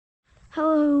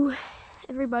Hello,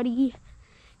 everybody.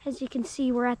 As you can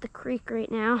see, we're at the creek right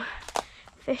now,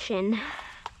 fishing.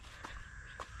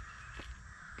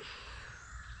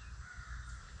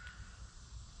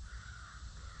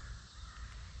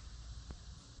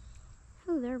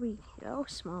 Oh, there we go.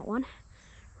 Small one.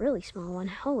 Really small one.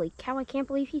 Holy cow, I can't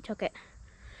believe he took it.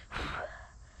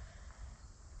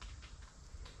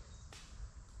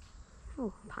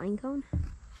 Oh, pine cone.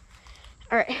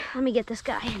 All right, let me get this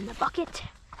guy in the bucket.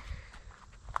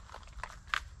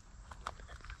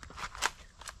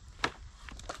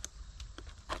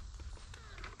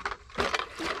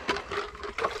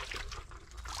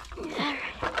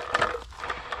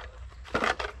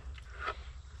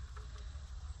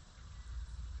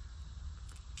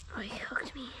 Oh, he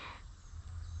hooked me.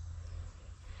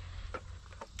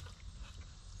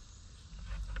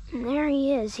 And there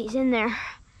he is. He's in there.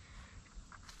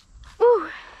 Ooh.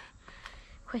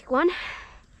 Quick one.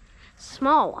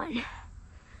 Small one.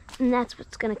 And that's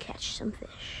what's gonna catch some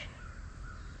fish.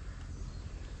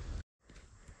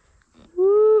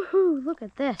 Woohoo! Look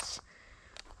at this.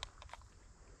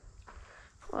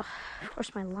 Well, of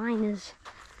course, my line is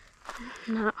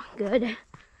not good.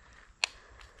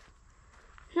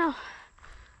 No,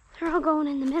 they're all going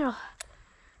in the middle.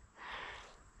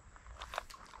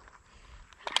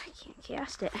 I can't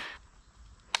cast it.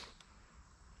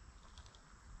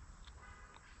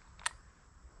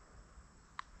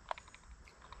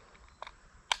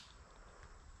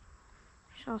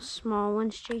 There's all small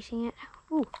ones chasing it.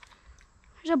 Ooh,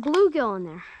 there's a bluegill in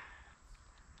there.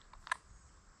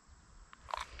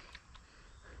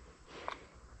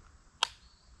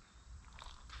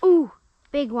 Ooh,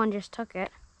 big one just took it.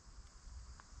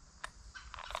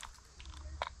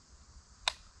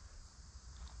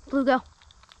 Bluegill.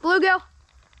 Bluegill!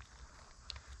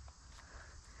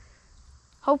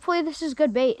 Hopefully this is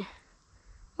good bait.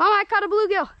 Mom, I caught a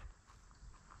bluegill.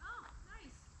 Oh,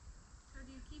 nice. So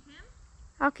do you keep him?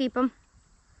 I'll keep him.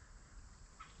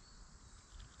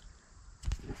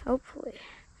 Hopefully.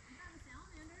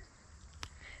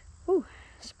 Ooh,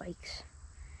 spikes.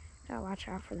 Gotta watch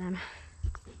out for them.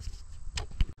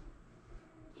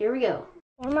 Here we go.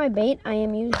 For my bait, I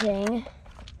am using,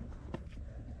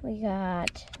 we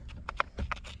got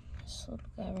this little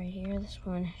guy right here. This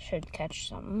one should catch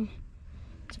something.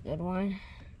 It's a good one.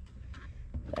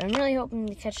 But I'm really hoping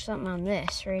to catch something on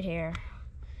this right here.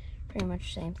 Pretty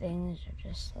much the same thing. These are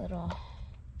just little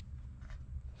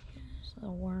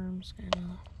worms, kind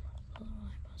of.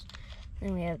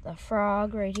 Then we have the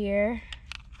frog right here.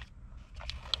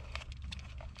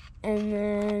 And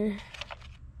then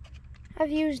I've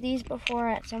used these before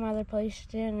at some other place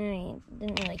and I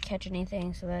didn't really catch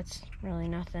anything, so that's really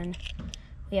nothing.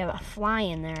 We have a fly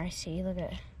in there, I see. Look at,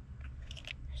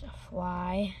 there's a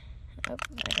fly. Oh,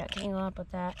 I got tangled up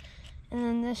with that. And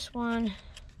then this one,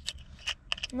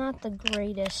 not the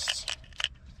greatest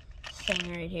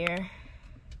thing right here.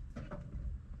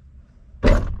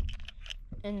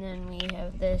 And then we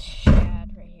have this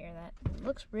shad right here that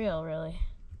looks real, really.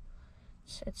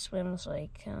 It swims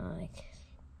like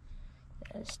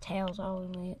his tail's all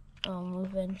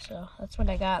moving, so that's what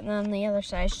I got. And then the other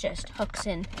side's just hooks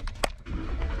in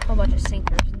a whole bunch of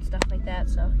sinkers and stuff like that,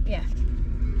 so yeah.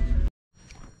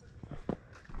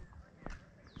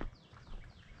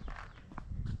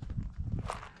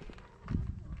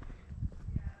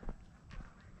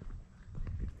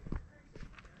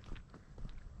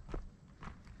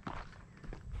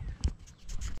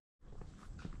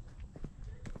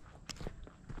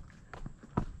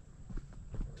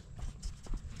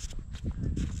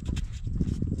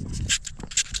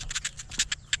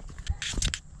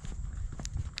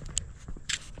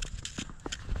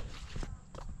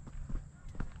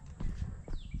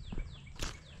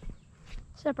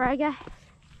 What's up, Ryguy?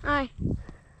 Hi.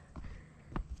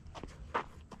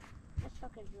 This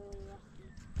hook is really rusty.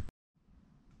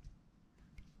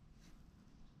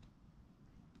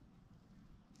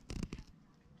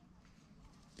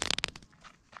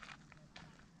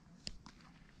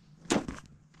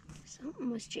 Something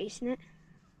was chasing it. I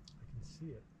can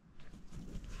see it.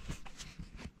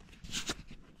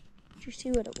 Did you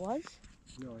see what it was?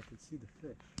 No, I can see the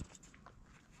fish.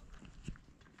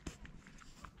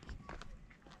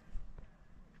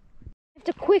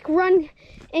 Have to quick run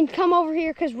and come over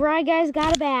here because Ryguy's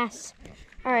got a bass.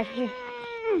 All right, here.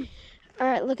 All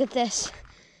right, look at this.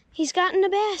 He's gotten a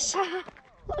bass.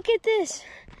 Look at this.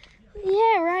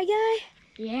 Yeah, Ryguy.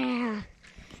 Yeah.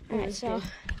 All right, so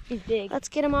He's big. let's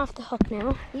get him off the hook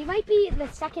now. He might be the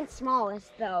second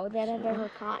smallest, though, that I've ever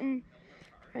caught. All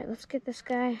right, let's get this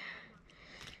guy.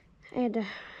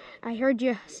 I heard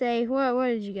you say, what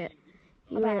did you get?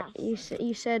 You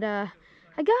said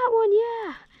I got one,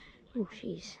 yeah. Oh,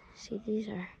 jeez. See, these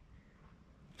are...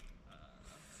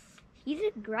 He's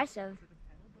aggressive.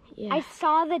 Yeah. I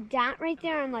saw the dot right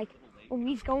there. I'm like, oh,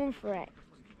 he's going for it.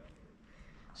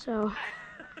 So,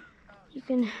 you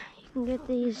can get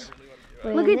these.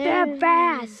 Look at that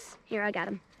bass. Here, I got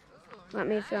him. Want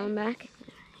me to throw him back?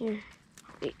 Here.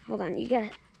 Wait, hold on. You got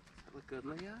it. Look good,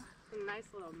 Leah. A nice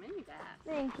little mini bass.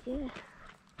 Thank you.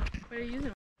 What are you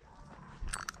using?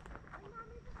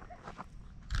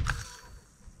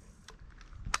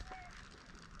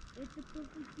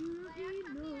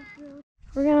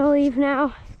 We're gonna leave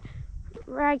now.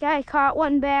 Ryguy caught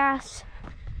one bass.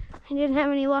 He didn't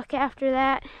have any luck after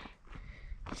that.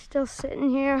 Still sitting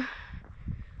here.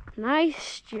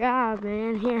 Nice job,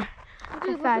 man. Here,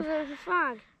 high five. There's a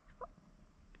frog.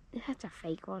 That's a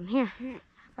fake one. Here, high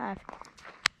five.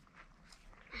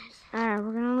 All right,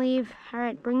 we're gonna leave. All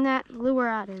right, bring that lure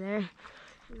out of there.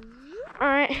 All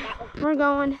right, we're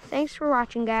going. Thanks for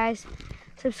watching, guys.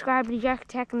 Subscribe to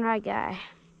Jackattack and Ryguy.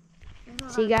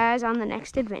 See you guys on the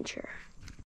next adventure.